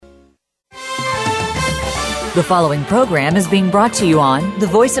The following program is being brought to you on the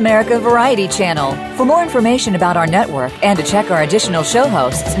Voice America Variety Channel. For more information about our network and to check our additional show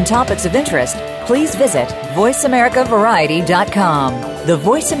hosts and topics of interest, please visit voiceamericavariety.com. The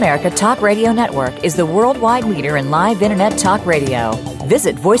Voice America Talk Radio Network is the worldwide leader in live Internet talk radio.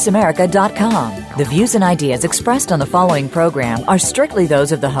 Visit voiceamerica.com. The views and ideas expressed on the following program are strictly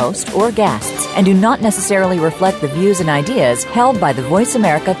those of the host or guests and do not necessarily reflect the views and ideas held by the Voice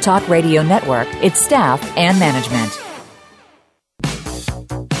America Talk Radio Network, its staff, and management.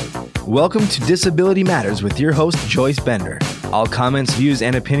 Welcome to Disability Matters with your host, Joyce Bender. All comments, views,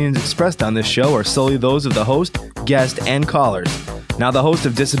 and opinions expressed on this show are solely those of the host, guest, and callers. Now the host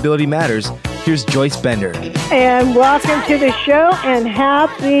of Disability Matters, here's Joyce Bender. And welcome to the show, and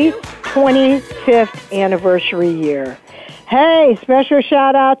happy 25th anniversary year. Hey, special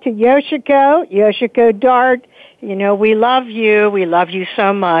shout out to Yoshiko Dart. You know, we love you. We love you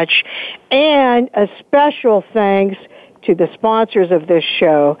so much. And a special thanks to the sponsors of this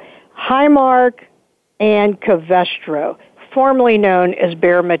show, Highmark and Covestro, formerly known as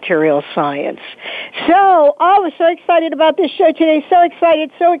Bare Material Science. So, I was so excited about this show today. So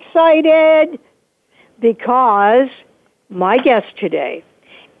excited, because my guest today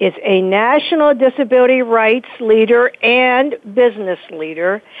is a national disability rights leader and business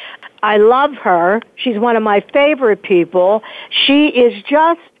leader. I love her. She's one of my favorite people. She is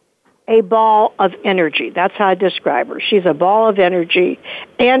just a ball of energy. That's how I describe her. She's a ball of energy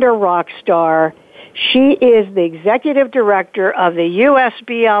and a rock star. She is the executive director of the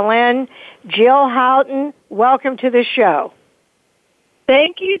USBLN. Jill Houghton, welcome to the show.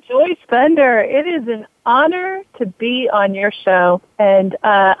 Thank you, Joyce Bender. It is an honor to be on your show, and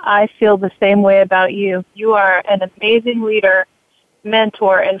I feel the same way about you. You are an amazing leader,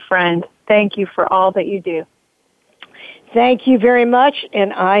 mentor, and friend. Thank you for all that you do. Thank you very much,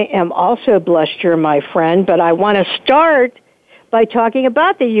 and I am also blessed you're my friend, but I want to start by talking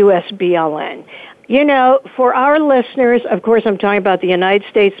about the USBLN. You know, for our listeners, of course, I'm talking about the United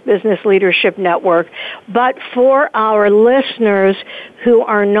States Business Leadership Network, but for our listeners who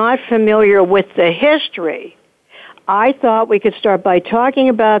are not familiar with the history, I thought we could start by talking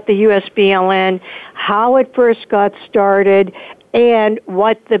about the USBLN, how it first got started, and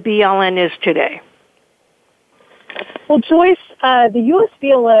what the BLN is today. Well, Joyce, the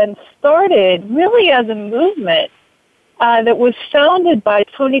USBLN started really as a movement that was founded by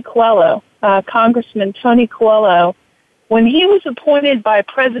Tony Coelho, Congressman Tony Coelho, when he was appointed by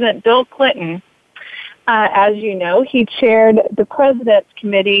President Bill Clinton. As you know, he chaired the President's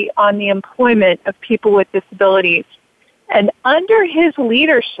Committee on the Employment of People with Disabilities. And under his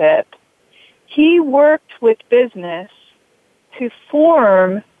leadership, he worked with business to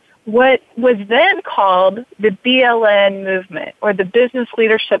form what was then called the BLN movement, or the Business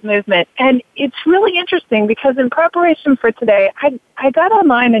Leadership Movement. And it's really interesting because in preparation for today, I got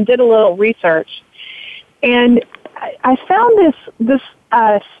online and did a little research. And I found this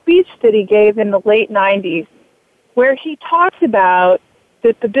speech that he gave in the late 90s where he talked about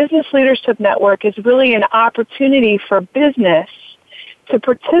that the Business Leadership Network is really an opportunity for business to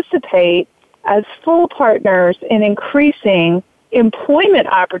participate as full partners in increasing employment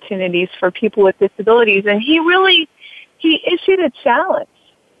opportunities for people with disabilities. And he issued a challenge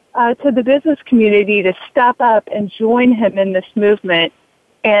to the business community to step up and join him in this movement.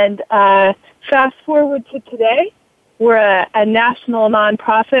 And fast forward to today, we're a national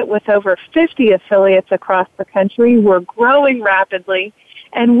nonprofit with over 50 affiliates across the country. We're growing rapidly,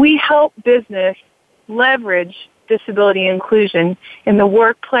 and we help business leverage disability inclusion in the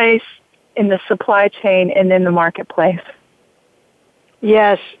workplace, in the supply chain, and in the marketplace.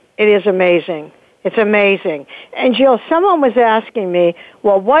 Yes, it is amazing. It's amazing. And Jill, someone was asking me,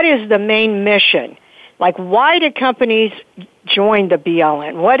 well, what is the main mission? Like, why do companies join the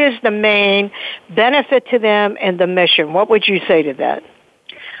BLN? What is the main benefit to them and the mission? What would you say to that?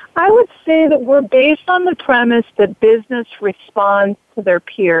 I would say that we're based on the premise that business responds to their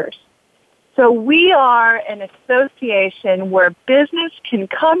peers. So we are an association where business can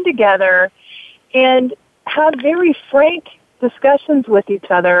come together and have very frank discussions with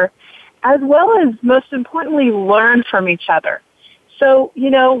each other, as well as, most importantly, learn from each other. So, you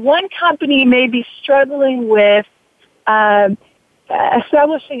know, one company may be struggling with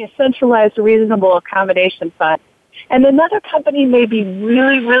establishing a centralized reasonable accommodation fund, and another company may be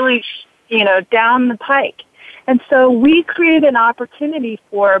really, down the pike. And so we create an opportunity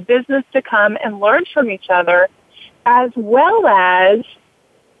for business to come and learn from each other, as well as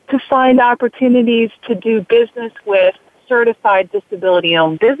to find opportunities to do business with certified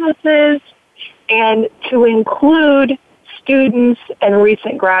disability-owned businesses, and to include students and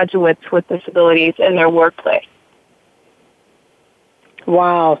recent graduates with disabilities in their workplace.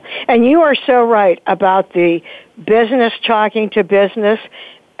 Wow. And you are so right about the business talking to business.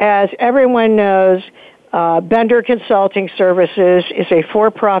 As everyone knows, Bender Consulting Services is a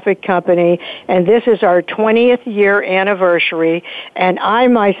for-profit company, and this is our 20th year anniversary, and I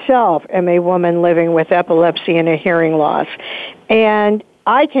myself am a woman living with epilepsy and a hearing loss. And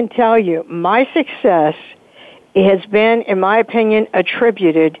I can tell you, my success has been, in my opinion,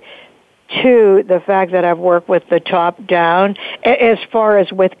 attributed to the fact that I've worked with the top down as far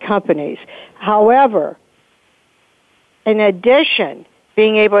as with companies. However, in addition,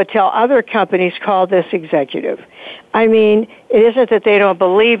 being able to tell other companies, call this executive. I mean, it isn't that they don't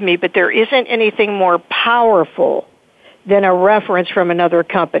believe me, but there isn't anything more powerful than a reference from another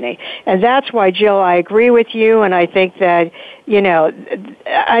company. And that's why, Jill, I agree with you, and I think that,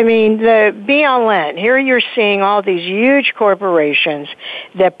 I mean, the BLN, here you're seeing all these huge corporations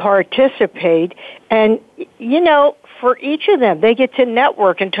that participate, and, for each of them, they get to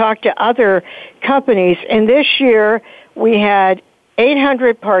network and talk to other companies. And this year, we had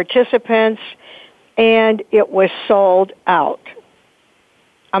 800 participants, and it was sold out.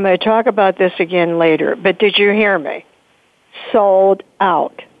 I'm going to talk about this again later, but did you hear me? Sold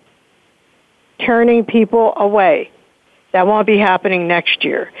out. Turning people away. That won't be happening next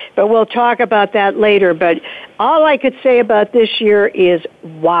year, but we'll talk about that later. But all I could say about this year is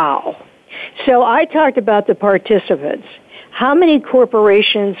wow. So I talked about the participants. How many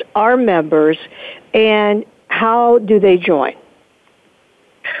corporations are members, and how do they join?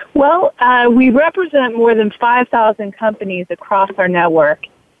 Well, we represent more than 5,000 companies across our network,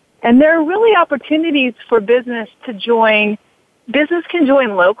 and there are really opportunities for business to join. Business can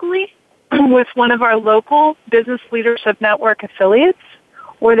join locally with one of our local Business Leadership Network affiliates,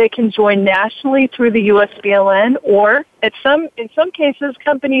 or they can join nationally through the USBLN, or in some cases,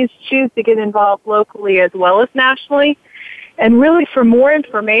 companies choose to get involved locally as well as nationally. And really, for more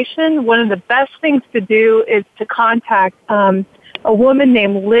information, one of the best things to do is to contact a woman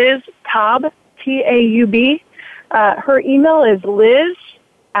named Liz Taub, Taub. Her email is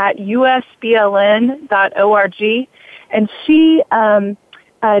liz@usbln.org, and she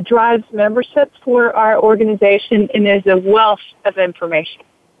drives membership for our organization and is a wealth of information.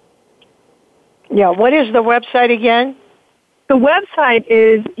 Yeah, what is the website again? The website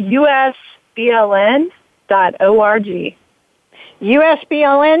is usbln.org.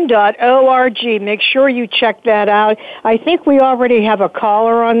 usbln.org. Make sure you check that out. I think we already have a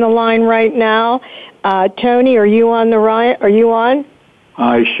caller on the line right now. Tony, are you on the line? Are you on?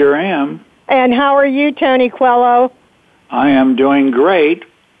 I sure am. And how are you, Tony Quello? I am doing great,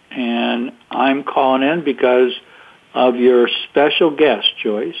 and I'm calling in because of your special guest,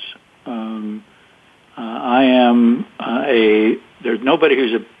 Joyce. I am there's nobody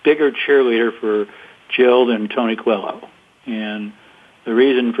who's a bigger cheerleader for Jill than Tony Quello. And the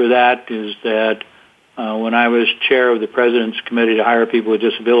reason for that is that when I was chair of the President's Committee to Hire People with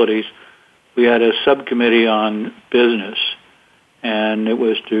Disabilities, we had a subcommittee on business, and it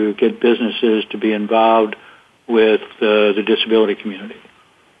was to get businesses to be involved with the disability community.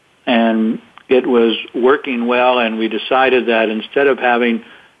 And it was working well, and we decided that instead of having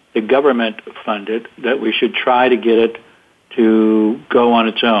the government fund it, that we should try to get it to go on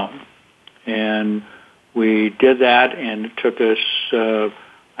its own. And we did that, and it took us,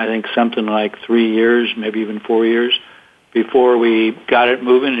 I think, something like 3 years, maybe even 4 years, before we got it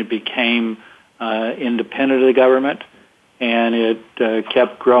moving. It became independent of the government, and it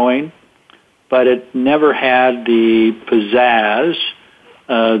kept growing. But it never had the pizzazz,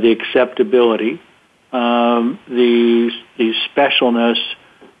 the acceptability, the specialness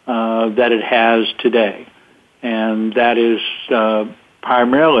that it has today. And that is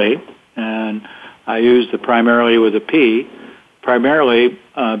primarily, and I use the primarily with a P, primarily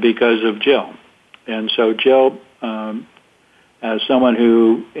because of Jill. And so Jill, as someone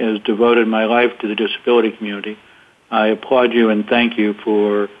who has devoted my life to the disability community, I applaud you and thank you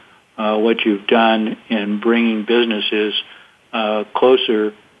for what you've done in bringing businesses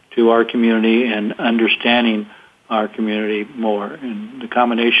closer to our community and understanding our community more. And the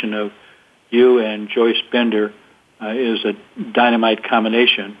combination of you and Joyce Bender is a dynamite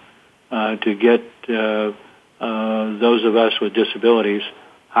combination to get those of us with disabilities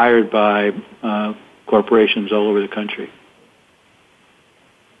hired by corporations all over the country.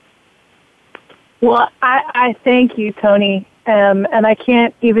 Well, I thank you, Tony, and I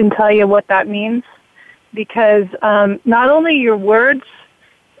can't even tell you what that means, because not only your words,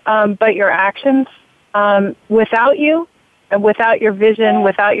 but your actions, without you and without your vision,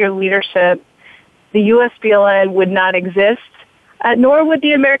 without your leadership, the USBLN would not exist, nor would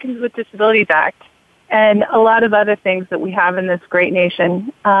the Americans with Disabilities Act, and a lot of other things that we have in this great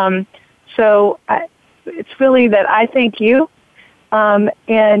nation. So it's really that I thank you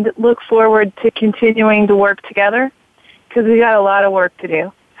and look forward to continuing to work together, because we got a lot of work to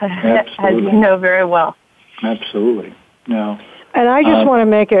do, as you know very well. Absolutely. No. And I just want to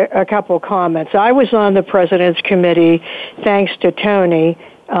make a couple comments. I was on the President's Committee thanks to Tony.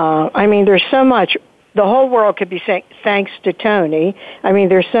 I mean, there's so much. The whole world could be saying thanks to Tony. I mean,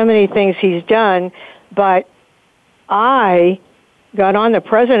 there's so many things he's done, but I got on the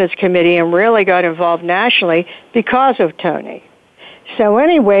President's Committee and really got involved nationally because of Tony. So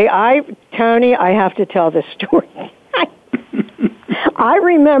anyway, Tony, I have to tell this story. I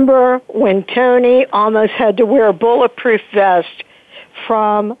remember when Tony almost had to wear a bulletproof vest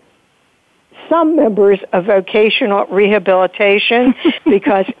from some members of vocational rehabilitation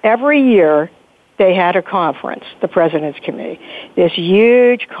because every year they had a conference, the President's Committee, this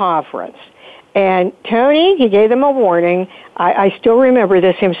huge conference. And Tony, he gave them a warning. I still remember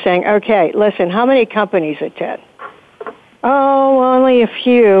this, him saying, okay, listen, how many companies attend? Oh, only a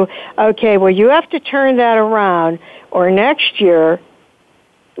few. Okay, well, you have to turn that around, or next year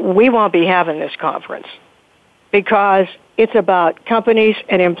we won't be having this conference because it's about companies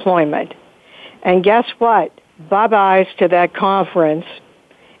and employment. And guess what? Bye-byes to that conference.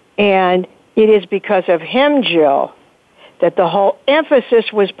 And it is because of him, Jill, that the whole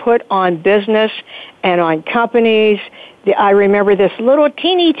emphasis was put on business and on companies. I remember this little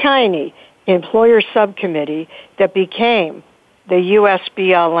teeny tiny employer subcommittee that became the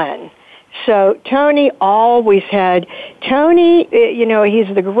USBLN. So Tony always had, he's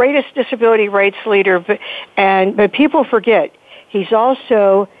the greatest disability rights leader, but people forget, he's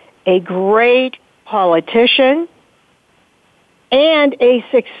also a great politician and a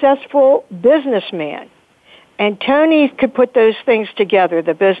successful businessman. And Tony could put those things together,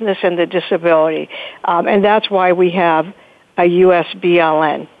 the business and the disability. And that's why we have a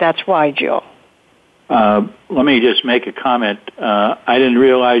USBLN. That's why, Jill. Let me just make a comment. I didn't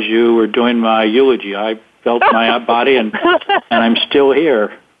realize you were doing my eulogy. I felt my body, and I'm still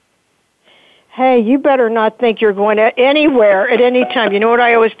here. Hey, you better not think you're going anywhere at any time. You know what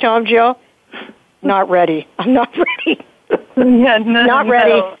I always tell him, Jill? Not ready. I'm not ready. Yeah, not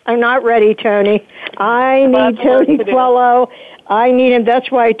ready. No. I'm not ready, Tony. I need Tony Coelho. I need him. That's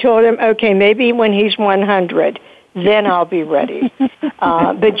why I told him, okay, maybe when he's 100, then I'll be ready.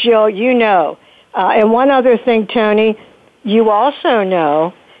 But Jill, you know, and one other thing, Tony, you also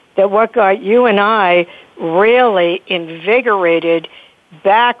know that what got you and I really invigorated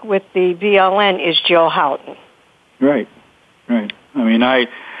back with the BLN is Jill Houghton. Right. I mean, I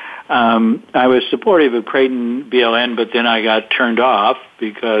was supportive of Creighton BLN, but then I got turned off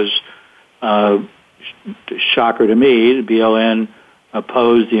because, shocker to me, the BLN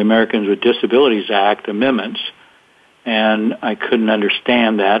opposed the Americans with Disabilities Act amendments, and I couldn't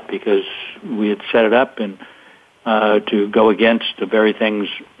understand that because we had set it up and to go against the very things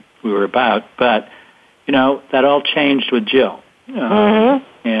we were about. But, that all changed with Jill.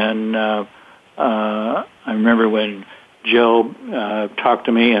 And I remember when Jill talked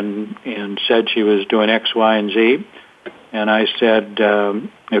to me and said she was doing X, Y, and Z. And I said,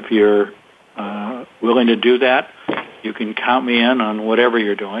 if you're willing to do that, you can count me in on whatever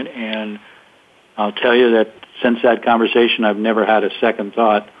you're doing. And I'll tell you that since that conversation, I've never had a second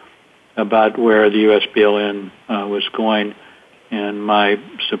thought about where the USBLN was going. And my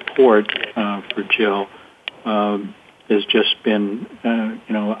support for Jill has just been,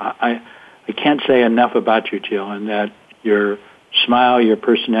 I can't say enough about you, Jill, and that your smile, your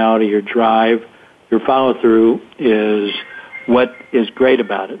personality, your drive, your follow-through is what is great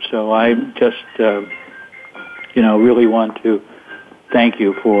about it. So I just, really want to thank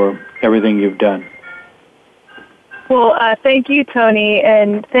you for everything you've done. Well, thank you, Tony,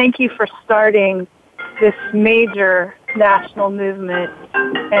 and thank you for starting this major national movement.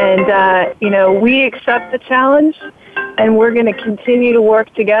 And, we accept the challenge, and we're going to continue to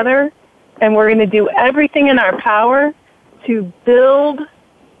work together, and we're going to do everything in our power to build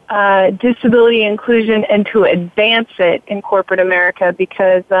disability inclusion and to advance it in corporate America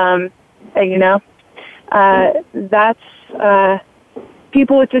because, that's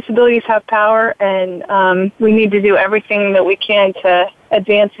people with disabilities have power, and we need to do everything that we can to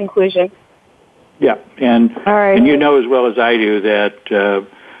advance inclusion. Yeah, and all right. And you know as well as I do that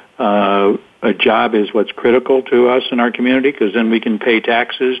a job is what's critical to us in our community because then we can pay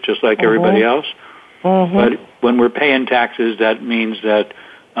taxes just like everybody else. But when we're paying taxes, that means that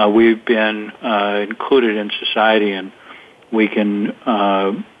we've been included in society, and we can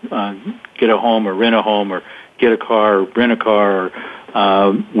get a home or rent a home or get a car or rent a car,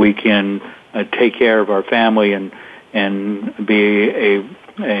 or we can take care of our family and be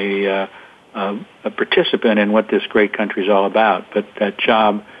a participant in what this great country is all about. But that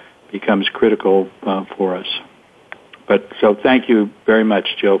job becomes critical for us. But so thank you very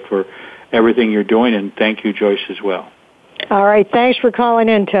much, Jill, for everything you're doing, and thank you, Joyce, as well. All right. Thanks for calling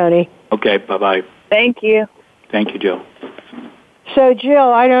in, Tony. Okay. Bye-bye. Thank you. Thank you, Jill. So,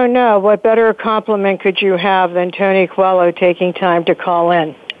 Jill, I don't know. What better compliment could you have than Tony Coelho taking time to call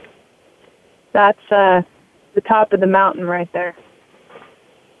in? That's the top of the mountain right there.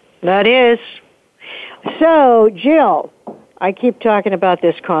 That is. So, Jill, I keep talking about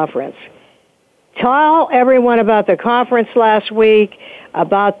this conference. Tell everyone about the conference last week,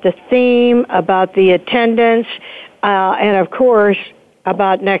 about the theme, about the attendance, and, of course,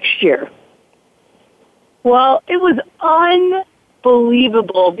 about next year. Well, it was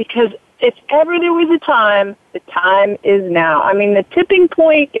unbelievable because if ever there was a time, the time is now. I mean, the tipping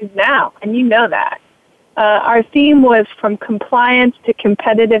point is now, and you know that. Our theme was from compliance to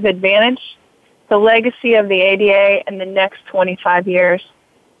competitive advantage, the legacy of the ADA in the next 25 years.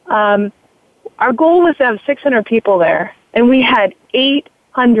 Our goal was to have 600 people there, and we had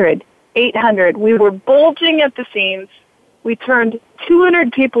 800. We were bulging at the seams. We turned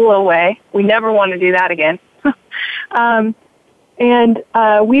 200 people away. We never want to do that again. And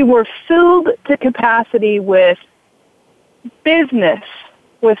we were filled to capacity with business,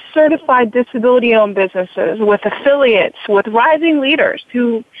 with certified disability-owned businesses, with affiliates, with rising leaders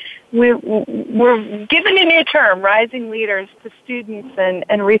who were given a new term, rising leaders, to students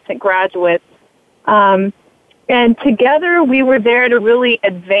and recent graduates. And together we were there to really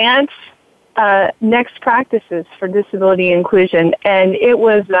advance next practices for disability inclusion. And it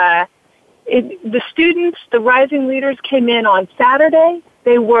was the students, the rising leaders came in on Saturday.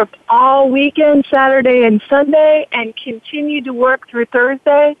 They worked all weekend, Saturday and Sunday, and continued to work through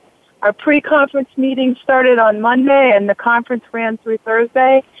Thursday. Our pre-conference meeting started on Monday, and the conference ran through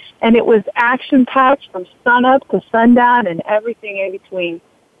Thursday. And it was action-packed from sunup to sundown and everything in between.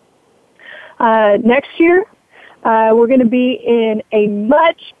 Next year, we're going to be in a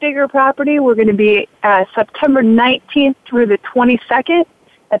much bigger property. We're going to be September 19th through the 22nd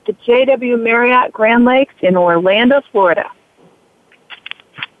at the JW Marriott Grand Lakes in Orlando, Florida.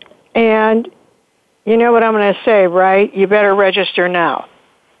 And you know what I'm going to say, right? You better register now.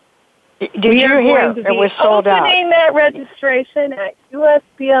 Did you hear? It was sold out. Opening that registration at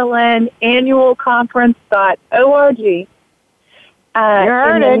USBLN annualconference.org in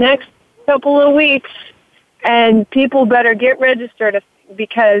the next couple of weeks, and people better get registered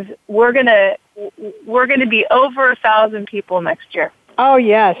because we're gonna be over 1,000 people next year. Oh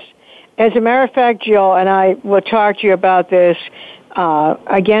yes, as a matter of fact, Jill, and I will talk to you about this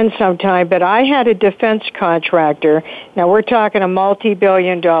again sometime. But I had a defense contractor. Now we're talking a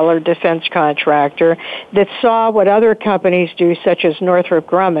multi-billion-dollar defense contractor that saw what other companies do, such as Northrop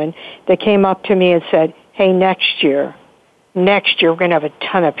Grumman. That came up to me and said, "Hey, next year we're going to have a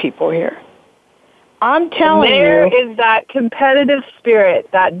ton of people here." I'm telling you. There is that competitive spirit,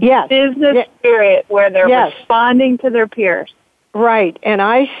 that business spirit where they're responding to their peers. Right. And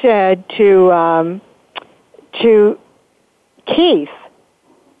I said to Keith,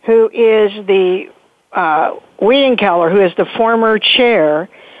 who is the Wiedenkeller, who is the former chair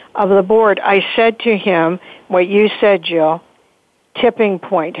of the board, I said to him what you said, Jill, tipping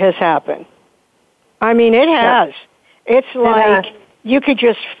point has happened. I mean, it has. It's like you could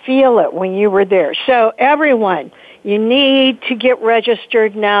just feel it when you were there. So everyone, you need to get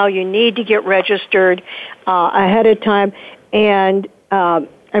registered now. You need to get registered ahead of time. And I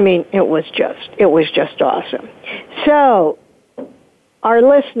mean, it was just awesome. So our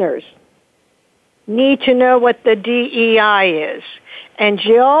listeners need to know what the DEI is. And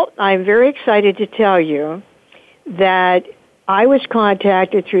Jill, I'm very excited to tell you that I was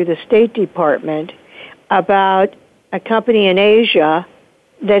contacted through the State Department about a company in Asia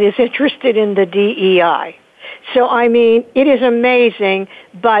that is interested in the DEI. So, I mean, it is amazing,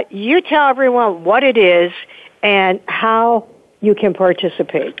 but you tell everyone what it is and how you can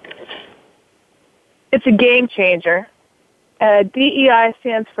participate. It's a game changer. DEI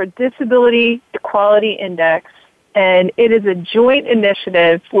stands for Disability Equality Index, and it is a joint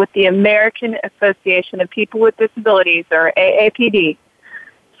initiative with the American Association of People with Disabilities, or AAPD.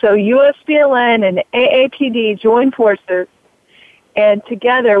 So USBLN and AAPD join forces, and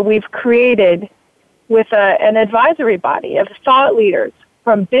together we've created, with an advisory body of thought leaders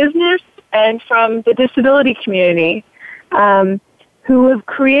from business and from the disability community, who have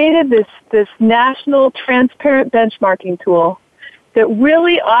created this national transparent benchmarking tool that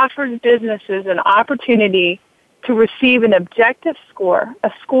really offers businesses an opportunity to receive an objective score,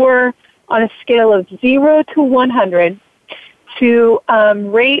 a score on a scale of 0 to 100, to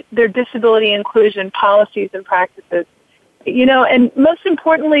rate their disability inclusion policies and practices. And most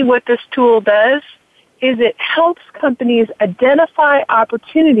importantly, what this tool does is it helps companies identify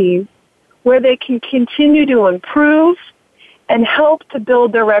opportunities where they can continue to improve and help to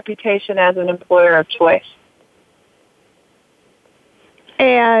build their reputation as an employer of choice.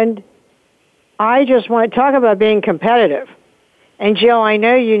 And I just want to talk about being competitive. And Jill, I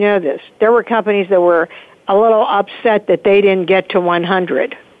know you know this. There were companies that were a little upset that they didn't get to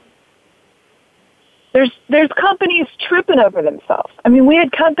 100. There's companies tripping over themselves. I mean, we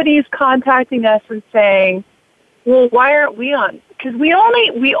had companies contacting us and saying, well, why aren't we on? Because we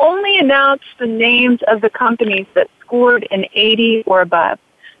only announced the names of the companies that scored an 80 or above.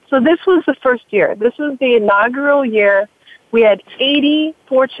 So this was the first year. This was the inaugural year. We had 80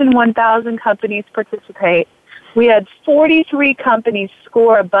 Fortune 1000 companies participate. We had 43 companies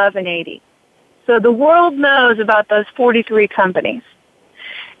score above an 80. So the world knows about those 43 companies.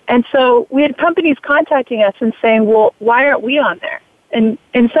 And so we had companies contacting us and saying, well, why aren't we on there? And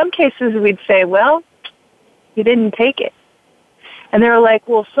in some cases we'd say, well, you didn't take it. And they were like,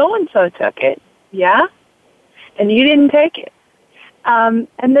 well, so-and-so took it. Yeah? And you didn't take it. And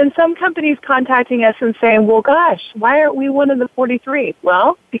then some companies contacting us and saying, well, gosh, why aren't we one of the 43?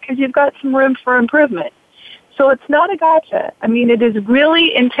 Well, because you've got some room for improvement. So it's not a gotcha. I mean, it is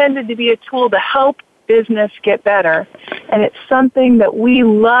really intended to be a tool to help business get better. And it's something that we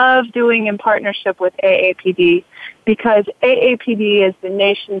love doing in partnership with AAPD, because AAPD is the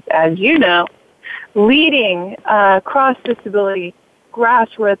nation's, as you know, leading cross-disability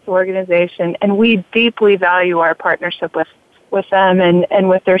grassroots organization, and we deeply value our partnership with them and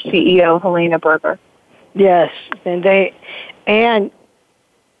with their CEO, Helena Berger. Yes, and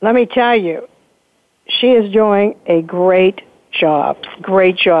let me tell you, she is doing a great job.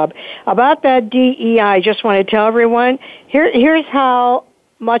 Great job. About that DEI, I just want to tell everyone, here's how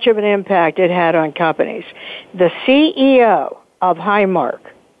much of an impact it had on companies. The CEO of Highmark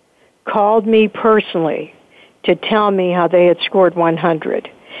called me personally to tell me how they had scored 100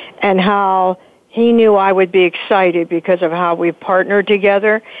 and how he knew I would be excited because of how we partnered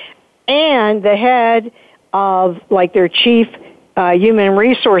together. And the head of, their chief human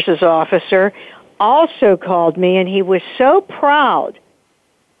resources officer also called me, and he was so proud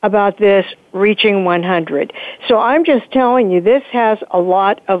about this reaching 100. So I'm just telling you, this has a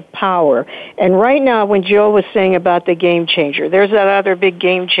lot of power. And right now, when Jill was saying about the game changer, there's that other big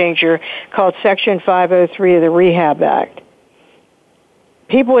game changer called Section 503 of the Rehab Act.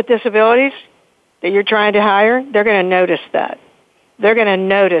 People with disabilities that you're trying to hire, they're going to notice that. They're going to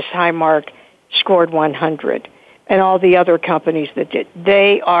notice Highmark scored 100 and all the other companies that did.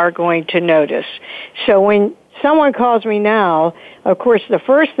 They are going to notice. So when someone calls me now, of course, the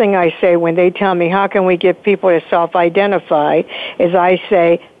first thing I say when they tell me how can we get people to self-identify is I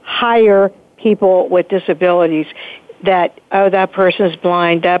say hire people with disabilities that, that person's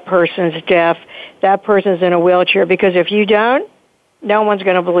blind, that person's deaf, that person's in a wheelchair, because if you don't, no one's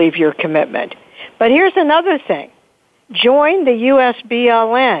going to believe your commitment. But here's another thing. Join the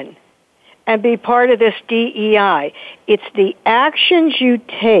USBLN and be part of this DEI. It's the actions you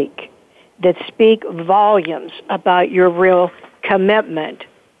take that speak volumes about your real commitment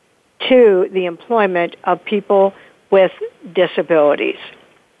to the employment of people with disabilities.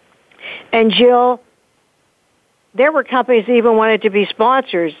 And Jill, there were companies that even wanted to be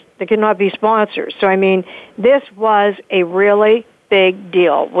sponsors that could not be sponsors. So, I mean, this was a really big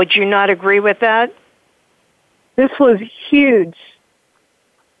deal. Would you not agree with that? This was huge.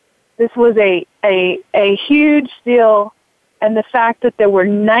 This was a huge deal, and the fact that there were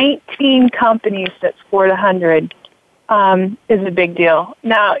 19 companies that scored 100 is a big deal.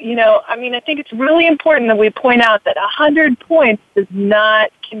 Now, I think it's really important that we point out that 100 points does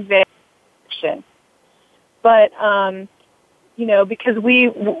not convey action. But, because we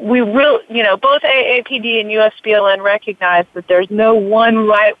both AAPD and USBLN recognize that there's no one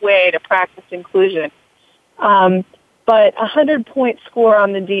right way to practice inclusion. But a 100-point score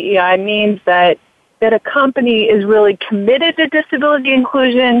on the DEI means that a company is really committed to disability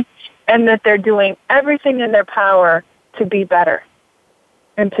inclusion and that they're doing everything in their power to be better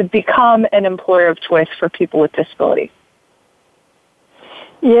and to become an employer of choice for people with disabilities.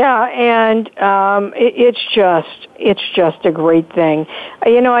 Yeah, and it's just a great thing.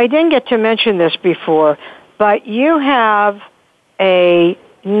 I didn't get to mention this before, but you have a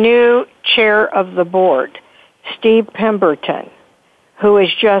new chair of the board, Steve Pemberton, who is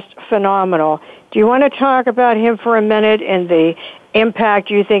just phenomenal. Do you want to talk about him for a minute and the impact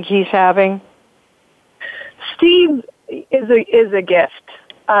you think he's having? Steve is a gift.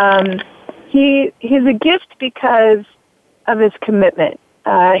 He's a gift because of his commitment.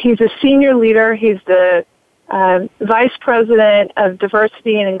 He's a senior leader. He's the Vice President of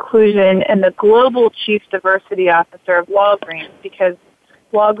Diversity and Inclusion and the Global Chief Diversity Officer of Walgreens, because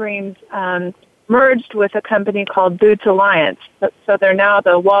Walgreens merged with a company called Boots Alliance. So they're now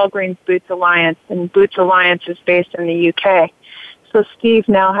the Walgreens Boots Alliance, and Boots Alliance is based in the UK. So Steve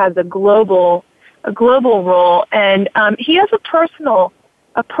now has a global role, and he has a personal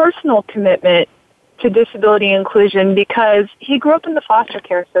commitment to disability inclusion because he grew up in the foster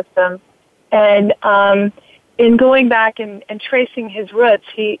care system, and in going back and tracing his roots,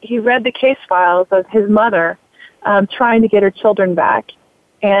 he read the case files of his mother trying to get her children back,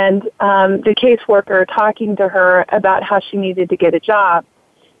 and the caseworker talking to her about how she needed to get a job.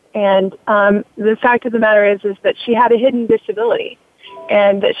 And the fact of the matter is that she had a hidden disability,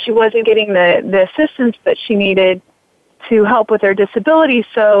 and that she wasn't getting the assistance that she needed to help with her disability,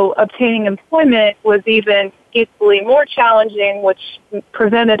 so obtaining employment was even equally more challenging, which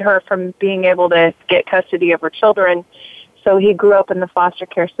prevented her from being able to get custody of her children. So he grew up in the foster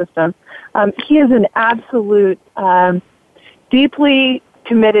care system. He is an absolute, deeply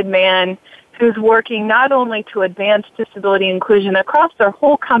committed man who's working not only to advance disability inclusion across their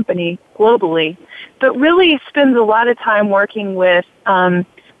whole company globally, but really spends a lot of time working with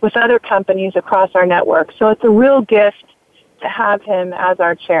other companies across our network. So it's a real gift to have him as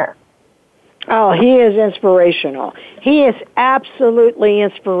our chair. Oh, he is inspirational. He is absolutely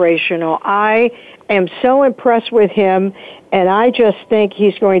inspirational. I am so impressed with him, and I just think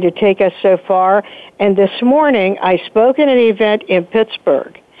he's going to take us so far. And this morning, I spoke at an event in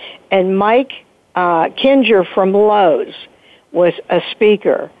Pittsburgh, and Mike Kinger from Lowe's was a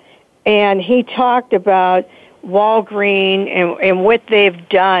speaker, and he talked about Walgreens and what they've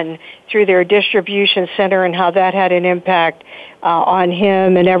done through their distribution center and how that had an impact on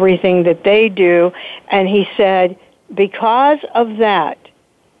him and everything that they do. And he said, because of that,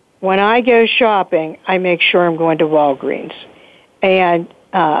 when I go shopping, I make sure I'm going to Walgreens. And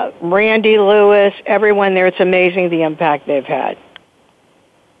Randy Lewis, everyone there, it's amazing the impact they've had.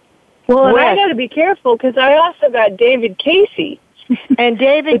 Well, and I got to be careful because I also got David Casey. And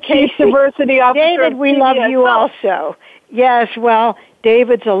David Casey, Diversity Officer. David, we love you also. Yes, well,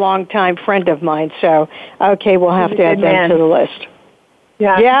 David's a longtime friend of mine, so okay, we'll have to add them to the list.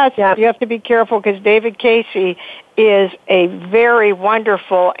 Yeah. Yes, you have to be careful because David Casey is a very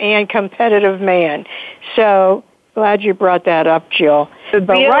wonderful and competitive man. So glad you brought that up, Jill. But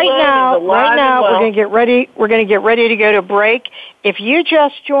right now, we're going to get ready. We're going to get ready to go to break. If you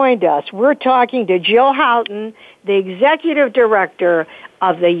just joined us, we're talking to Jill Houghton, the Executive Director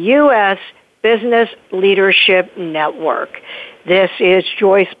of the U.S. Business Leadership Network. This is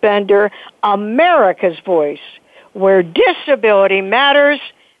Joyce Bender, America's Voice, where disability matters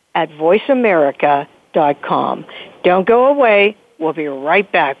at voiceamerica.com. Don't go away. We'll be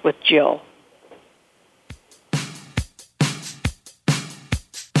right back with Jill.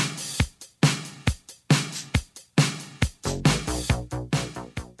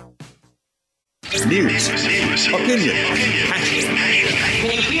 News, opinion,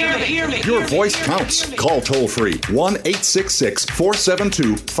 your voice counts. Call toll-free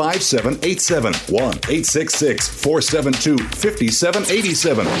 1-866-472-5787.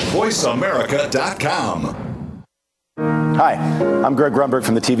 1-866-472-5787. VoiceAmerica.com. Hi, I'm Greg Grunberg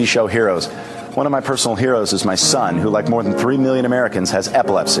from the TV show Heroes. One of my personal heroes is my son, who, like more than 3 million Americans, has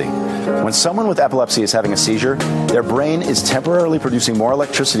epilepsy. When someone with epilepsy is having a seizure, their brain is temporarily producing more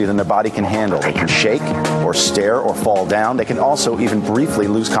electricity than their body can handle. They can shake or stare or fall down. They can also even briefly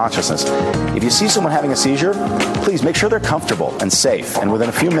lose consciousness. If you see someone having a seizure, please make sure they're comfortable and safe. And within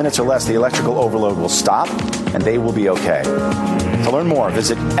a few minutes or less, the electrical overload will stop and they will be okay. To learn more,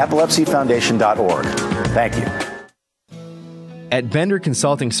 visit epilepsyfoundation.org. Thank you. At Bender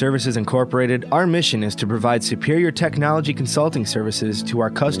Consulting Services Incorporated, our mission is to provide superior technology consulting services to our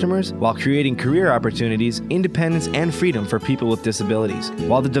customers while creating career opportunities, independence, and freedom for people with disabilities.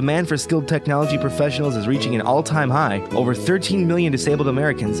 While the demand for skilled technology professionals is reaching an all-time high, over 13 million disabled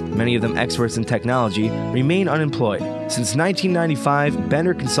Americans, many of them experts in technology, remain unemployed. Since 1995,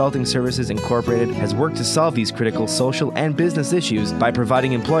 Bender Consulting Services Incorporated has worked to solve these critical social and business issues by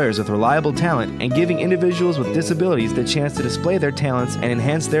providing employers with reliable talent and giving individuals with disabilities the chance to display their talents and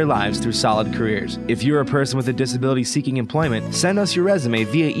enhance their lives through solid careers. If you're a person with a disability seeking employment, send us your resume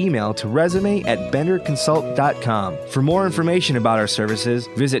via email to resume@benderconsult.com. For more information about our services,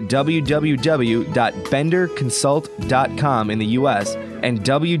 visit www.benderconsult.com in the U.S. and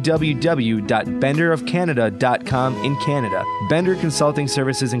www.benderofcanada.com in Canada. Bender Consulting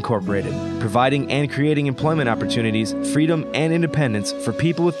Services Incorporated, providing and creating employment opportunities, freedom, and independence for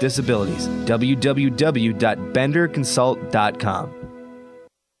people with disabilities. www.benderconsult.com.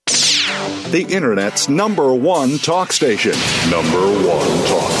 The Internet's #1 talk station. #1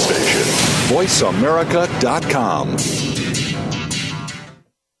 talk station. VoiceAmerica.com.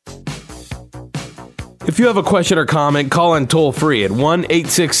 If you have a question or comment, call in toll-free at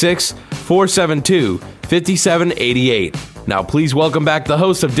 1-866-472-5788. Now, please welcome back the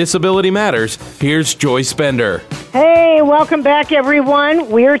host of Disability Matters. Here's Joyce Bender. Hey, welcome back, everyone.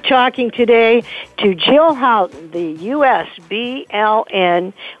 We're talking today to Jill Houghton, the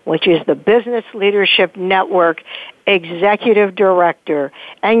USBLN, which is the Business Leadership Network Executive Director.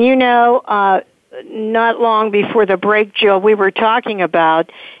 And you know, not long before the break, Jill, we were talking about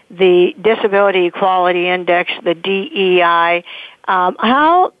the Disability Equality Index, the DEI.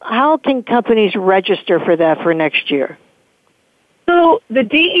 How can companies register for that for next year? So the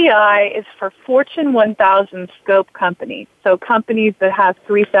DEI is for Fortune 1000 scope companies, so companies that have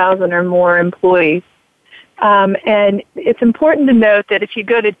 3,000 or more employees. And it's important to note that if you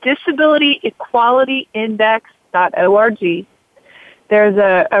go to disabilityequalityindex.org, there's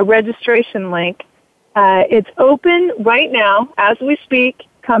a registration link. It's open right now as we speak.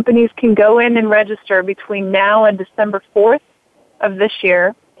 Companies can go in and register between now and December 4th of this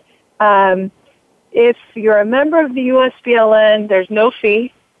year. If you're a member of the USBLN, there's no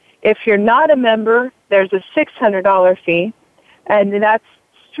fee. If you're not a member, there's a $600 fee, and that's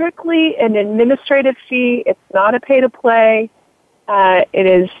strictly an administrative fee. It's not a pay-to-play. It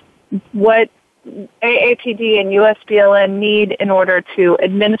is what AAPD and USBLN need in order to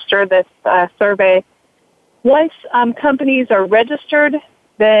administer this survey. Once companies are registered,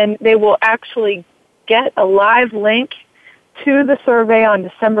 then they will actually get a live link to the survey on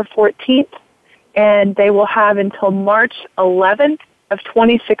December 14th, and they will have until March 11th of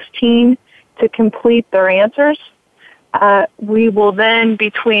 2016 to complete their answers. We will then,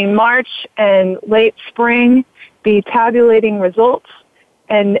 between March and late spring, be tabulating results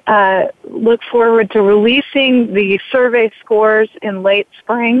and look forward to releasing the survey scores in late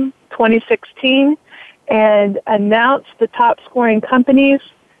spring 2016 and announce the top scoring companies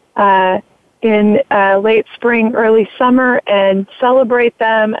in late spring, early summer, and celebrate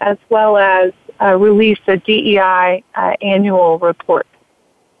them, as well as release a DEI annual report.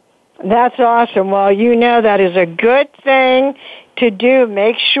 That's awesome. Well, you know that is a good thing to do.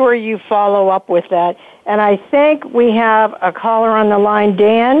 Make sure you follow up with that. And I think we have a caller on the line.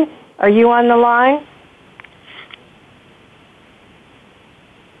 Dan, are you on the line?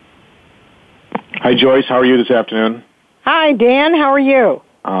 Hi, Joyce. How are you this afternoon? Hi, Dan. How are you?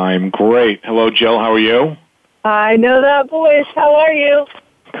 I'm great. Hello, Jill. How are you? I know that voice. How are you?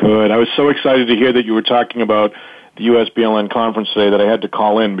 Good. I was so excited to hear that you were talking about the USBLN conference today that I had to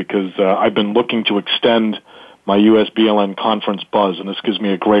call in because I've been looking to extend my USBLN conference buzz, and this gives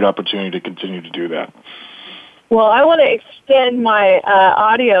me a great opportunity to continue to do that. Well, I want to extend my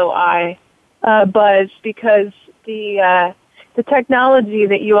audio buzz because the technology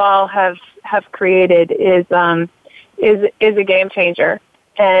that you all have created is a game changer,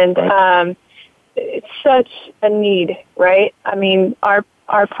 and it's such a need, right? I mean, our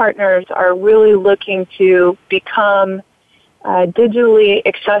partners are really looking to become digitally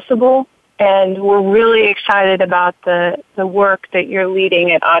accessible, and we're really excited about the work that you're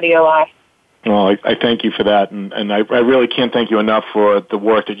leading at AudioEye. Well, I thank you for that, and I really can't thank you enough for the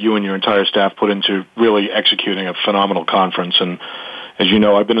work that you and your entire staff put into really executing a phenomenal conference. And as you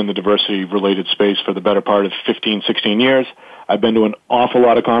know, I've been in the diversity-related space for the better part of 15, 16 years. I've been to an awful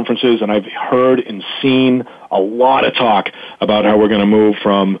lot of conferences, and I've heard and seen a lot of talk about how we're going to move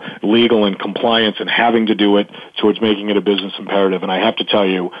from legal and compliance and having to do it towards making it a business imperative. And I have to tell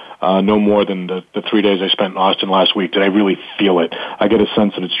you, no more than the 3 days I spent in Austin last week did I really feel it. I get a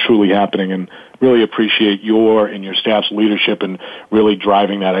sense that it's truly happening, and really appreciate your and your staff's leadership in really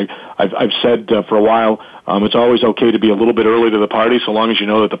driving that. I've said for a while, it's always okay to be a little bit early to the party so long as you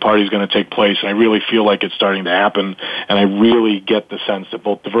know that the party is going to take place. And I really feel like it's starting to happen, and I really get the sense that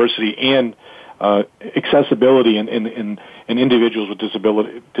both diversity and accessibility and individuals with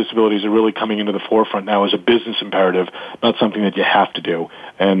disabilities are really coming into the forefront now as a business imperative, not something that you have to do.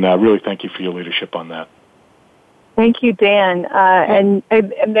 And really thank you for your leadership on that. Thank you, Dan. And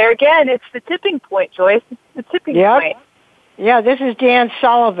there again, it's the tipping point, Joyce. It's the tipping point. Yeah, this is Dan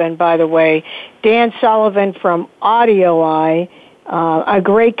Sullivan, by the way. Dan Sullivan from AudioEye, a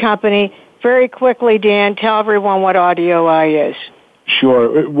great company. Very quickly, Dan, tell everyone what AudioEye is.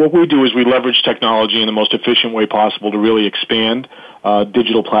 Sure. What we do is we leverage technology in the most efficient way possible to really expand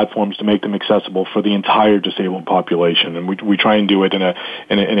digital platforms to make them accessible for the entire disabled population, and we try and do it in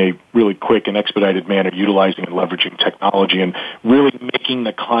a really quick and expedited manner, utilizing and leveraging technology, and really making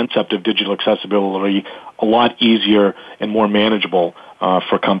the concept of digital accessibility a lot easier and more manageable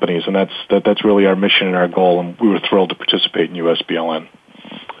for companies, and that's really our mission and our goal. And we were thrilled to participate in USBLN.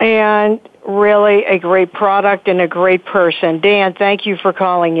 And really a great product and a great person. Dan, thank you for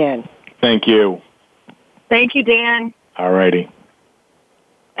calling in. Thank you. Thank you, Dan. All righty.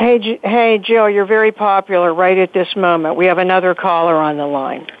 Hey, Jill, you're very popular right at this moment. We have another caller on the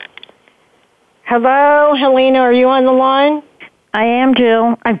line. Hello, Helena, are you on the line? I am,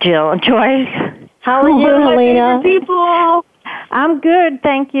 Jill. I'm Jill. Joyce. How are you, Helena? People. I'm good,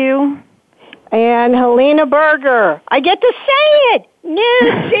 thank you. And Helena Berger. I get to say it! New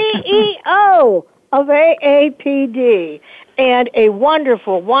CEO of AAPD. And a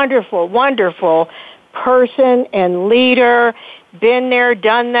wonderful, wonderful, wonderful person and leader. Been there,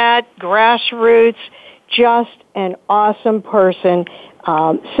 done that, grassroots. Just an awesome person.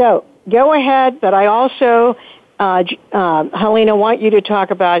 So go ahead, but I also, Helena, want you to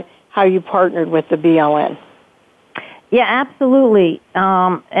talk about how you partnered with the BLN. Yeah, absolutely.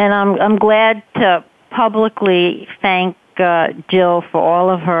 And I'm glad to publicly thank Jill for all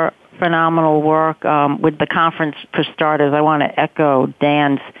of her phenomenal work with the conference. For starters, I want to echo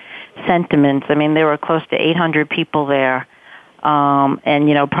Dan's sentiments. I mean, there were close to 800 people there,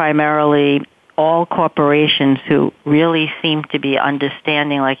 and primarily all corporations who really seem to be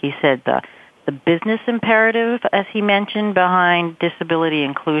understanding, like he said, the business imperative, as he mentioned, behind disability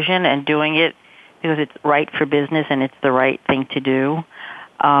inclusion and doing it because it's right for business and it's the right thing to do.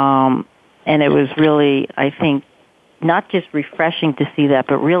 And it was really, I think, not just refreshing to see that,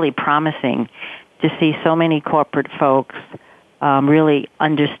 but really promising to see so many corporate folks really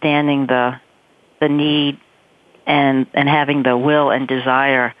understanding the need and having the will and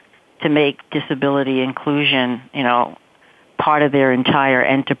desire to make disability inclusion, part of their entire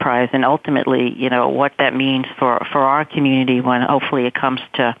enterprise, and ultimately, what that means for our community when hopefully it comes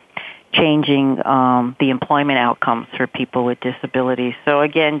to changing the employment outcomes for people with disabilities. So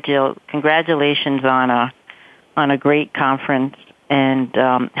again, Jill, congratulations on a great conference and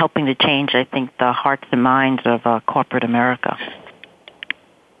helping to change, I think, the hearts and minds of corporate America.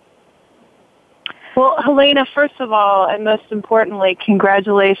 Well, Helena, first of all, and most importantly,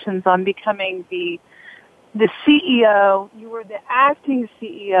 congratulations on becoming the CEO. You were the acting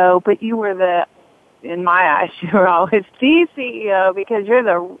CEO, but you were in my eyes, you were always the CEO because you're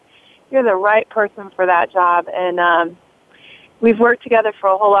the right person for that job. And we've worked together for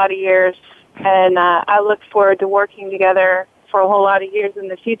a whole lot of years, and I look forward to working together for a whole lot of years in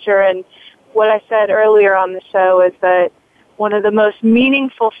the future. And what I said earlier on the show is that one of the most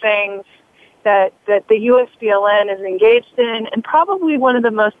meaningful things that the USBLN is engaged in, and probably one of the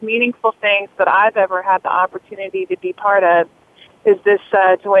most meaningful things that I've ever had the opportunity to be part of, is this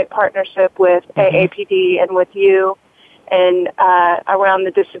joint partnership with AAPD and with you and around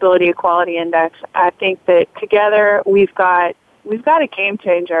the Disability Equality Index. I think that together we've got a game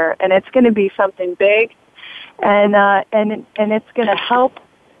changer, and it's going to be something big, and it's going to help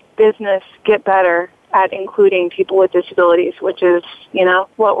business get better at including people with disabilities, which is,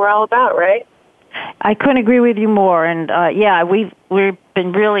 what we're all about, right? I couldn't agree with you more. And we've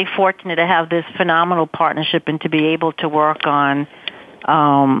been really fortunate to have this phenomenal partnership and to be able to work on,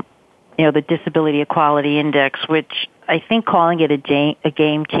 the Disability Equality Index, which I think calling it a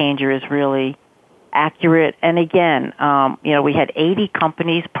game changer is really accurate. And again, we had 80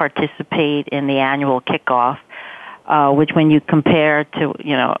 companies participate in the annual kickoff, which when you compare to,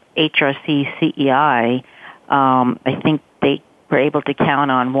 HRC CEI, I think they were able to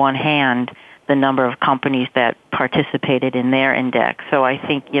count on one hand the number of companies that participated in their index. So I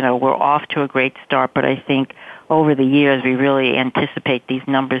think, we're off to a great start, but I think over the years we really anticipate these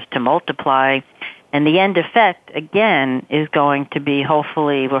numbers to multiply. And the end effect, again, is going to be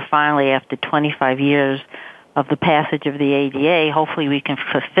hopefully we're finally, after 25 years of the passage of the ADA, hopefully we can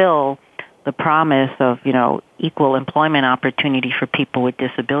fulfill the promise of, equal employment opportunity for people with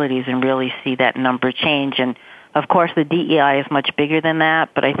disabilities and really see that number change. And of course, the DEI is much bigger than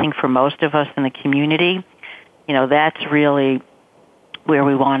that, but I think for most of us in the community, that's really where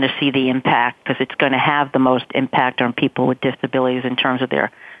we want to see the impact because it's going to have the most impact on people with disabilities in terms of their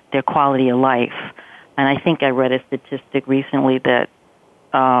quality of life. And I think I read a statistic recently that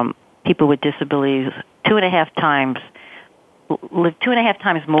people with disabilities live 2.5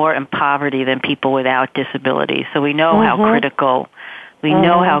 times more in poverty than people without disabilities. So we know how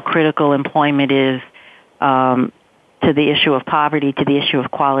critical employment is to the issue of poverty, to the issue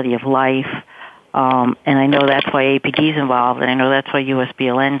of quality of life. And I know that's why APD is involved, and I know that's why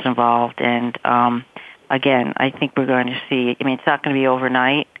USBLN is involved. And again, I think we're going to see, I mean, it's not going to be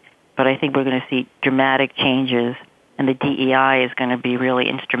overnight, but I think we're going to see dramatic changes, and the DEI is going to be really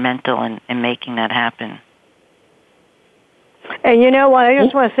instrumental in making that happen. And you know what? I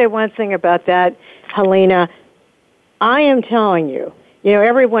just want to say one thing about that, Helena. I am telling you,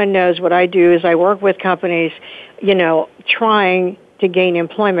 everyone knows what I do is I work with companies, trying to gain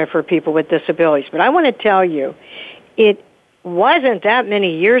employment for people with disabilities. But I want to tell you, it wasn't that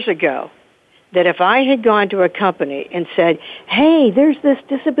many years ago that if I had gone to a company and said, hey, there's this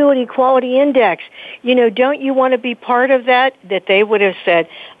disability equality index, don't you want to be part of that they would have said,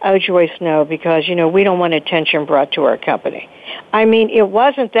 oh, Joyce, no, because, we don't want attention brought to our company. I mean, it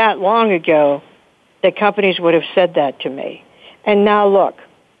wasn't that long ago that companies would have said that to me. And now look,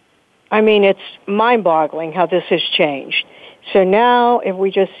 I mean, it's mind-boggling how this has changed. So now if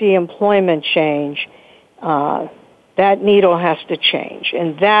we just see employment change, that needle has to change,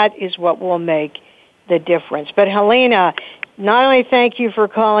 and that is what will make the difference. But Helena, not only thank you for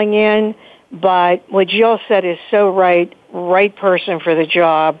calling in, but what Jill said is so right person for the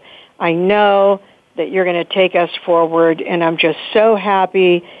job. I know that you're going to take us forward, and I'm just so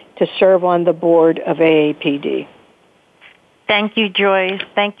happy to serve on the board of AAPD. Thank you, Joyce.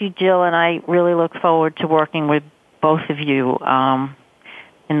 Thank you, Jill, and I really look forward to working with both of you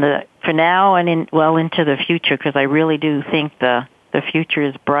for now and into the future, because I really do think the future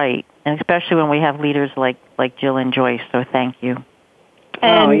is bright, and especially when we have leaders like Jill and Joyce. So thank you.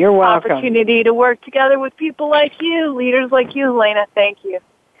 And you're welcome. Opportunity to work together with people like you, leaders like you, Helena. Thank you.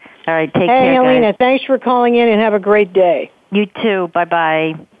 All right, take care, Helena, guys. thanks for calling in, and have a great day. You too.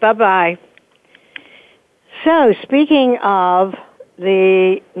 Bye-bye. Bye-bye. So, speaking of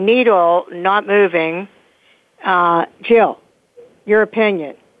the needle not moving, Jill, your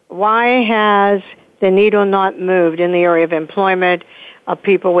opinion. Why has the needle not moved in the area of employment of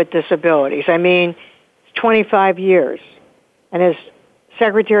people with disabilities? I mean, it's 25 years. And as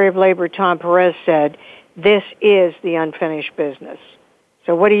Secretary of Labor Tom Perez said, this is the unfinished business.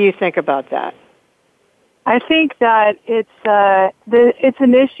 So what do you think about that? I think that it's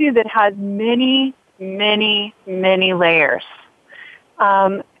an issue that has many, many, many layers.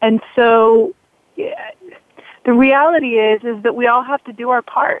 And so the reality is that we all have to do our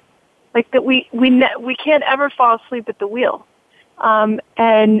part. Like that we can't ever fall asleep at the wheel. And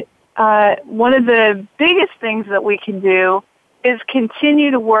one of the biggest things that we can do is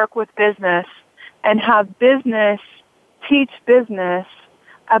continue to work with business and have business teach business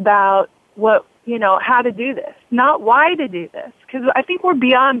about how to do this, not why to do this, because I think we're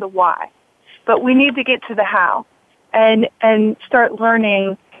beyond the why, but we need to get to the how and start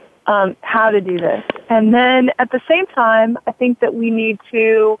learning how to do this. And then at the same time, I think that we need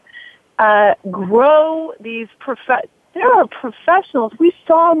to grow these there are professionals. We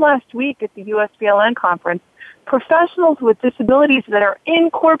saw them last week at the USBLN conference, professionals with disabilities that are in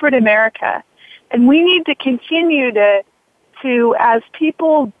corporate America. And we need to continue to as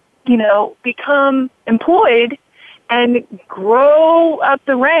people, become employed and grow up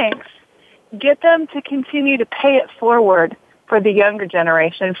the ranks, get them to continue to pay it forward for the younger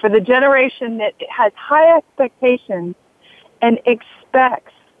generation, for the generation that has high expectations and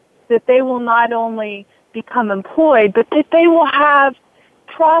expects that they will not only become employed, but that they will have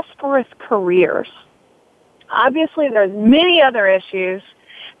prosperous careers. Obviously, there's many other issues,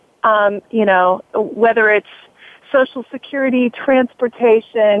 whether it's Social Security,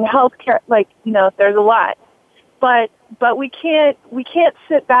 transportation, healthcare, there's a lot. But we can't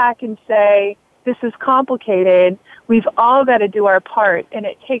sit back and say, this is complicated. We've all got to do our part. And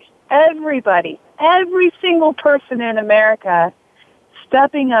it takes everybody, every single person in America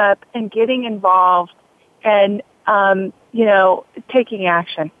stepping up and getting involved and, taking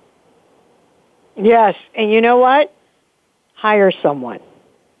action. Yes. And you know what? Hire someone.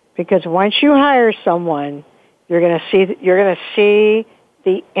 Because once you hire someone, you're going to see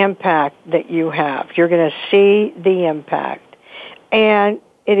the impact that you have. You're going to see the impact. And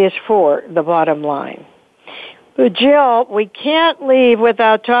it is for the bottom line. But Jill, we can't leave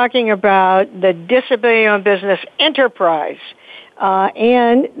without talking about the disability-owned business enterprise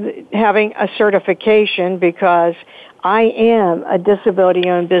and having a certification, because I am a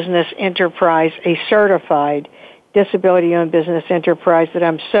disability-owned business enterprise, a certified disability-owned business enterprise that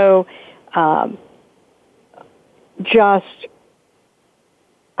I'm so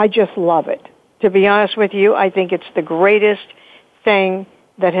I just love it. To be honest with you, I think it's the greatest thing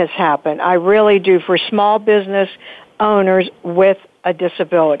that has happened. I really do, for small business owners with a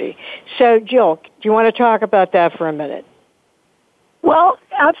disability. So, Jill, do you want to talk about that for a minute? Well,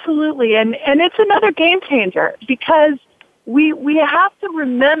 absolutely. And it's another game changer because we have to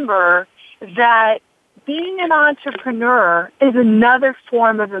remember that being an entrepreneur is another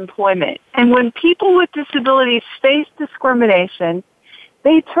form of employment. And when people with disabilities face discrimination,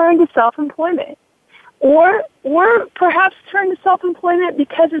 they turn to self-employment. Or perhaps turn to self-employment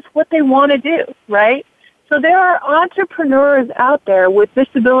because it's what they want to do, right? So there are entrepreneurs out there with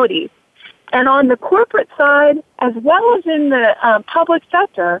disabilities. And on the corporate side, as well as in the public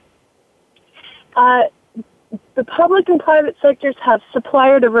sector, the public and private sectors have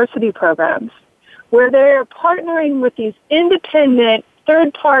supplier diversity programs where they're partnering with these independent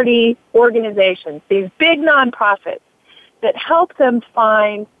third-party organizations, these big nonprofits that help them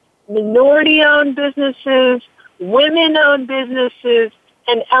find minority-owned businesses, women-owned businesses,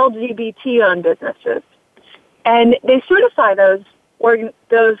 and LGBT-owned businesses. And they certify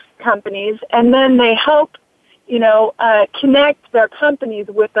those companies, and then they help, connect their companies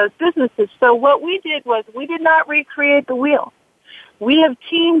with those businesses. So what we did was we did not recreate the wheel. We have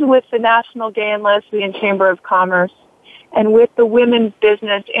teamed with the National Gay and Lesbian Chamber of Commerce and with the Women's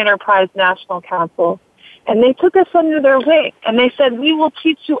Business Enterprise National Council. And they took us under their wing, and they said, we will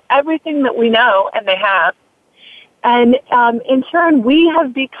teach you everything that we know, and they have. And in turn, we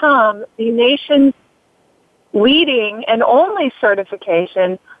have become the nation's leading and only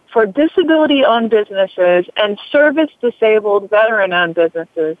certification for disability-owned businesses and service-disabled veteran-owned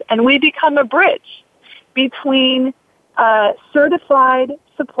businesses. And we become a bridge between certified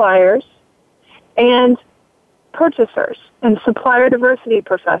suppliers and purchasers and supplier diversity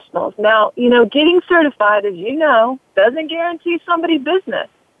professionals. Now, getting certified, as you know, doesn't guarantee somebody business,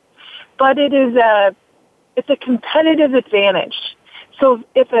 but it's a competitive advantage. So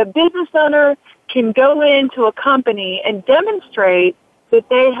if a business owner can go into a company and demonstrate that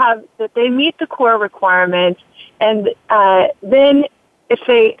they meet the core requirements, and then if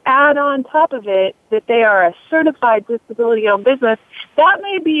they add on top of it that they are a certified disability-owned business, that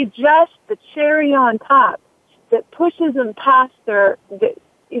may be just the cherry on top that pushes them past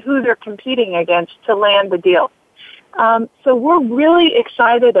who they're competing against to land the deal. So we're really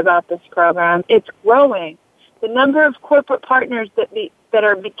excited about this program. It's growing. The number of corporate partners that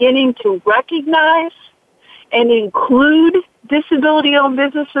are beginning to recognize and include disability-owned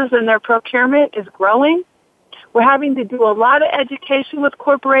businesses in their procurement is growing. We're having to do a lot of education with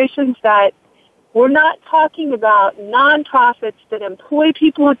corporations that we're not talking about nonprofits that employ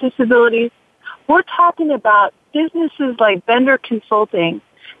people with disabilities. We're talking about businesses like vendor consulting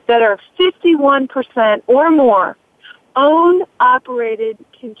that are 51% or more owned, operated,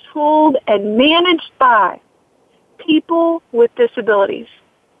 controlled, and managed by people with disabilities.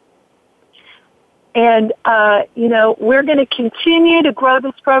 And, we're going to continue to grow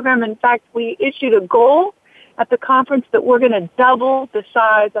this program. In fact, we issued a goal at the conference that we're going to double the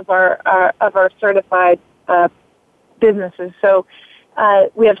size of our certified businesses. So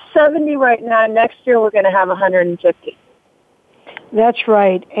we have 70 right now. Next year, we're going to have 150. That's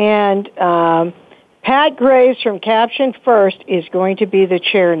right. And Pat Graves from Caption First is going to be the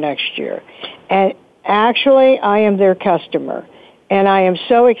chair next year. And actually, I am their customer. And I am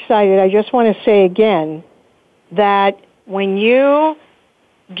so excited. I just want to say again that when you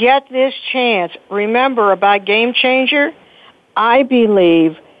get this chance, remember about Game Changer, I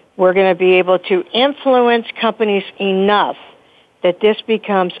believe we're going to be able to influence companies enough that this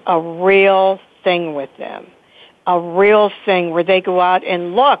becomes a real thing with them, a real thing where they go out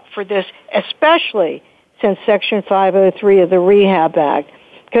and look for this, especially since Section 503 of the Rehab Act.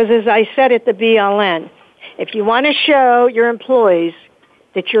 Because as I said at the BLN, if you want to show your employees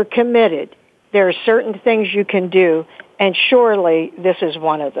that you're committed, there are certain things you can do, and surely this is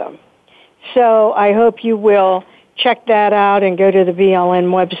one of them. So I hope you will check that out and go to the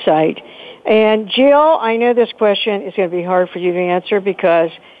BLN website. And Jill, I know this question is going to be hard for you to answer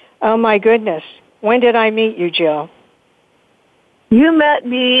because, oh my goodness, when did I meet you, Jill? You met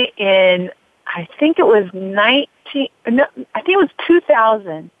me in, I think it was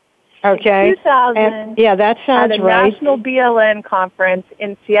 2000. Okay. 2000. And, yeah, that sounds at a right. National BLN conference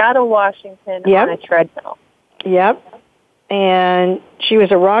in Seattle, Washington, Yep. on a treadmill. Yep. And she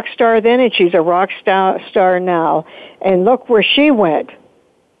was a rock star then, and she's a rock star now. And look where she went,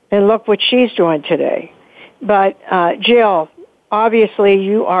 and look what she's doing today. But, Jill, obviously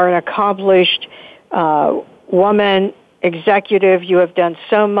you are an accomplished woman, executive. You have done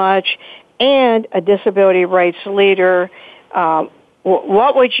so much, and a disability rights leader.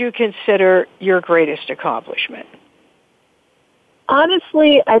 What would you consider your greatest accomplishment?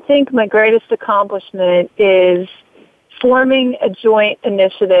 Honestly, I think my greatest accomplishment is forming a joint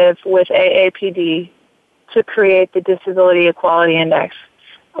initiative with AAPD to create the Disability Equality Index.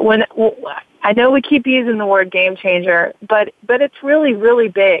 I know we keep using the word game changer, but it's really, really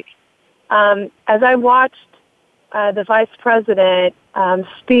big. As I watched the Vice President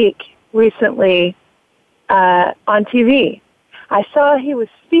speak recently on TV, I saw he was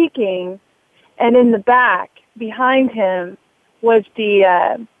speaking, and in the back, behind him, was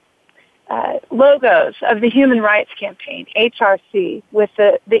the logos of the Human Rights Campaign, HRC, with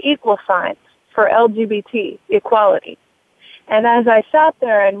the equal signs for LGBT equality. And as I sat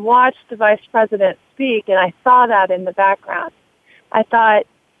there and watched the Vice President speak, and I saw that in the background, I thought,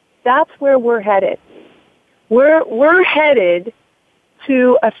 that's where we're headed. We're headed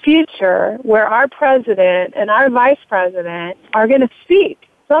to a future where our President and our Vice President are going to speak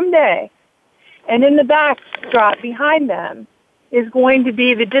someday, and in the backdrop behind them is going to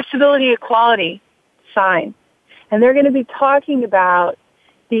be the disability equality sign. And they're going to be talking about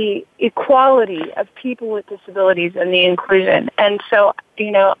the equality of people with disabilities and the inclusion. And so,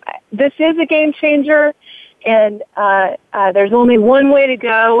 this is a game changer, and there's only one way to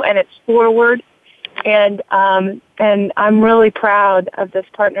go, and it's forward. And I'm really proud of this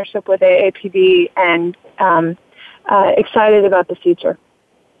partnership with AAPD and excited about the future.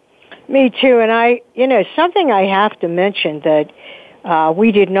 Me too. And something I have to mention that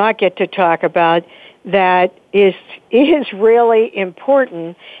we did not get to talk about that is really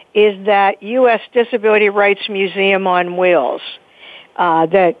important is that U.S. Disability Rights Museum on Wheels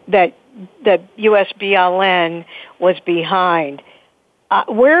that USBLN was behind.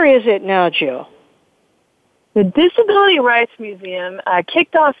 Where is it now, Jill? The Disability Rights Museum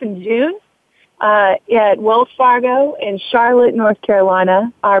kicked off in June at Wells Fargo in Charlotte, North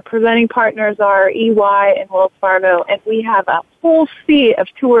Carolina. Our presenting partners are EY and Wells Fargo, and we have a whole sea of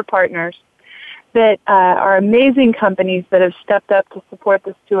tour partners that are amazing companies that have stepped up to support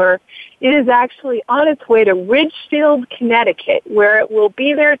this tour. It is actually on its way to Ridgefield, Connecticut, where it will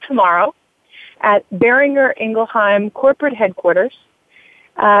be there tomorrow at Boehringer Ingelheim corporate headquarters.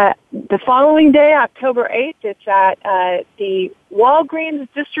 The following day, October 8th, it's at the Walgreens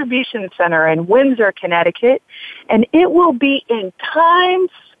Distribution Center in Windsor, Connecticut, and it will be in Times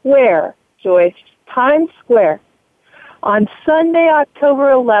Square, Joyce, Times Square, on Sunday,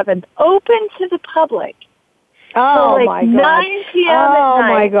 October 11th, open to the public. Oh, so my God. 9 p.m. at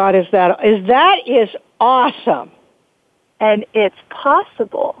night. My God, that is awesome. And it's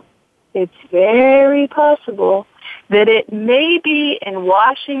possible, it's very possible, that it may be in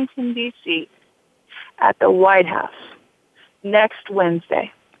Washington, D.C., at the White House next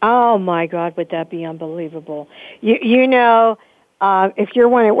Wednesday. Oh, my God, would that be unbelievable? If you're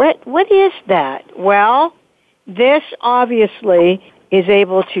wondering, what is that? Well, this obviously is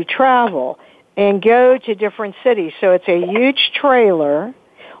able to travel and go to different cities. So it's a huge trailer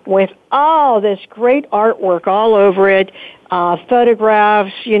with all this great artwork all over it,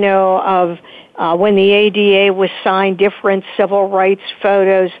 photographs, of when the ADA was signed, different civil rights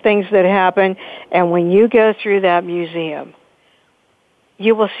photos, things that happened. And when you go through that museum,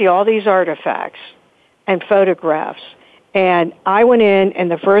 you will see all these artifacts and photographs. And I went in, and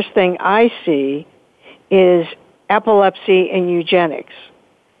the first thing I see is epilepsy and eugenics.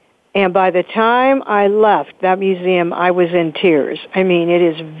 And by the time I left that museum, I was in tears. I mean, it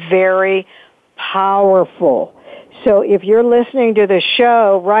is very powerful. So if you're listening to the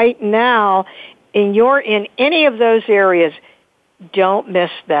show right now and you're in any of those areas, don't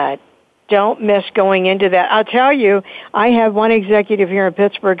miss that. Don't miss going into that. I'll tell you, I had one executive here in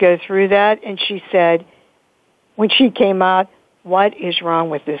Pittsburgh go through that, and she said, when she came out, what is wrong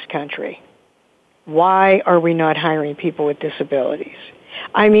with this country? Why are we not hiring people with disabilities?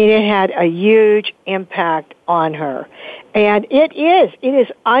 I mean, it had a huge impact on her. And it is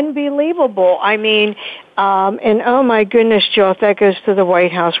unbelievable. I mean, and oh my goodness, Jill, if that goes to the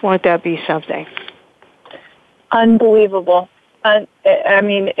White House, won't that be something? Unbelievable. But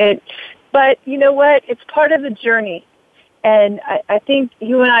you know what? It's part of the journey. And I think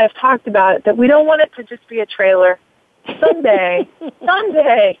you and I have talked about it, that we don't want it to just be a trailer. Someday,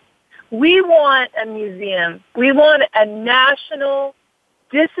 we want a museum. We want a national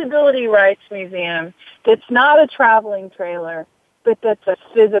disability rights museum that's not a traveling trailer, but that's a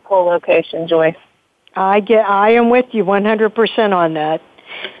physical location, Joyce. I am with you 100% on that.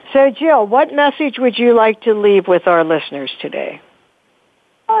 So, Jill, what message would you like to leave with our listeners today?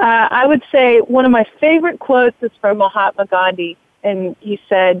 I would say one of my favorite quotes is from Mahatma Gandhi, and he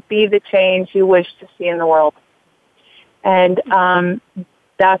said, "Be the change you wish to see in the world." And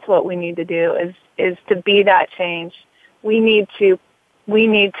that's what we need to do, is to be that change. We need to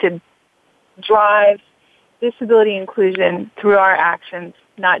drive disability inclusion through our actions,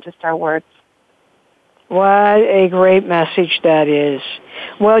 not just our words. What a great message that is.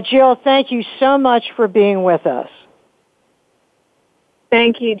 Well, Jill, thank you so much for being with us.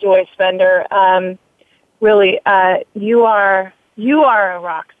 Thank you, Joyce Bender. Really, you are a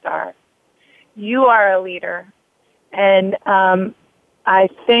rock star. You are a leader. And I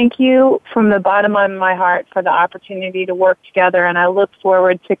thank you from the bottom of my heart for the opportunity to work together, and I look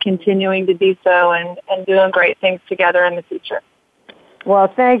forward to continuing to do so and doing great things together in the future. Well,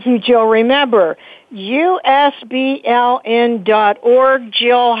 thank you, Jill. Remember, USBLN.org,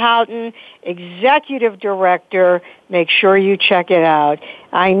 Jill Houghton, Executive Director. Make sure you check it out.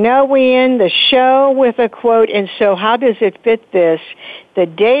 I know we end the show with a quote, and so how does it fit this? The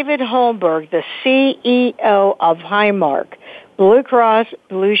David Holmberg, the CEO of Highmark, Blue Cross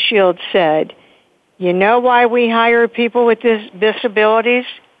Blue Shield, said, "You know why we hire people with disabilities?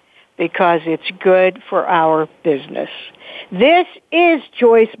 Because it's good for our business." This is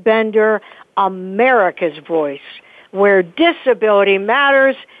Joyce Bender, America's Voice, where disability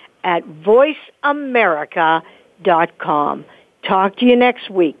matters, at voiceamerica.com. Talk to you next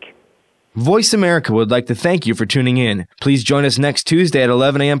week. Voice America would like to thank you for tuning in. Please join us next Tuesday at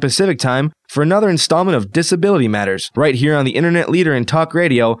 11 a.m. Pacific Time for another installment of Disability Matters, right here on the internet leader in talk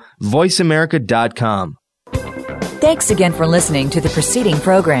radio, voiceamerica.com. Thanks again for listening to the preceding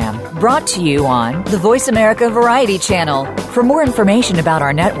program, brought to you on the Voice America Variety Channel. For more information about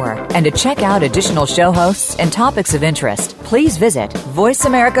our network and to check out additional show hosts and topics of interest, please visit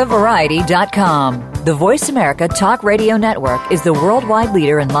voiceamericavariety.com. The Voice America Talk Radio Network is the worldwide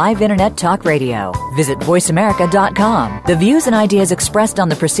leader in live internet talk radio. Visit voiceamerica.com. The views and ideas expressed on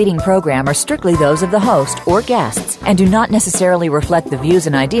the preceding program are strictly those of the host or guests and do not necessarily reflect the views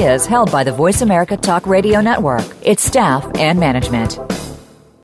and ideas held by the Voice America Talk Radio Network, its staff, and management.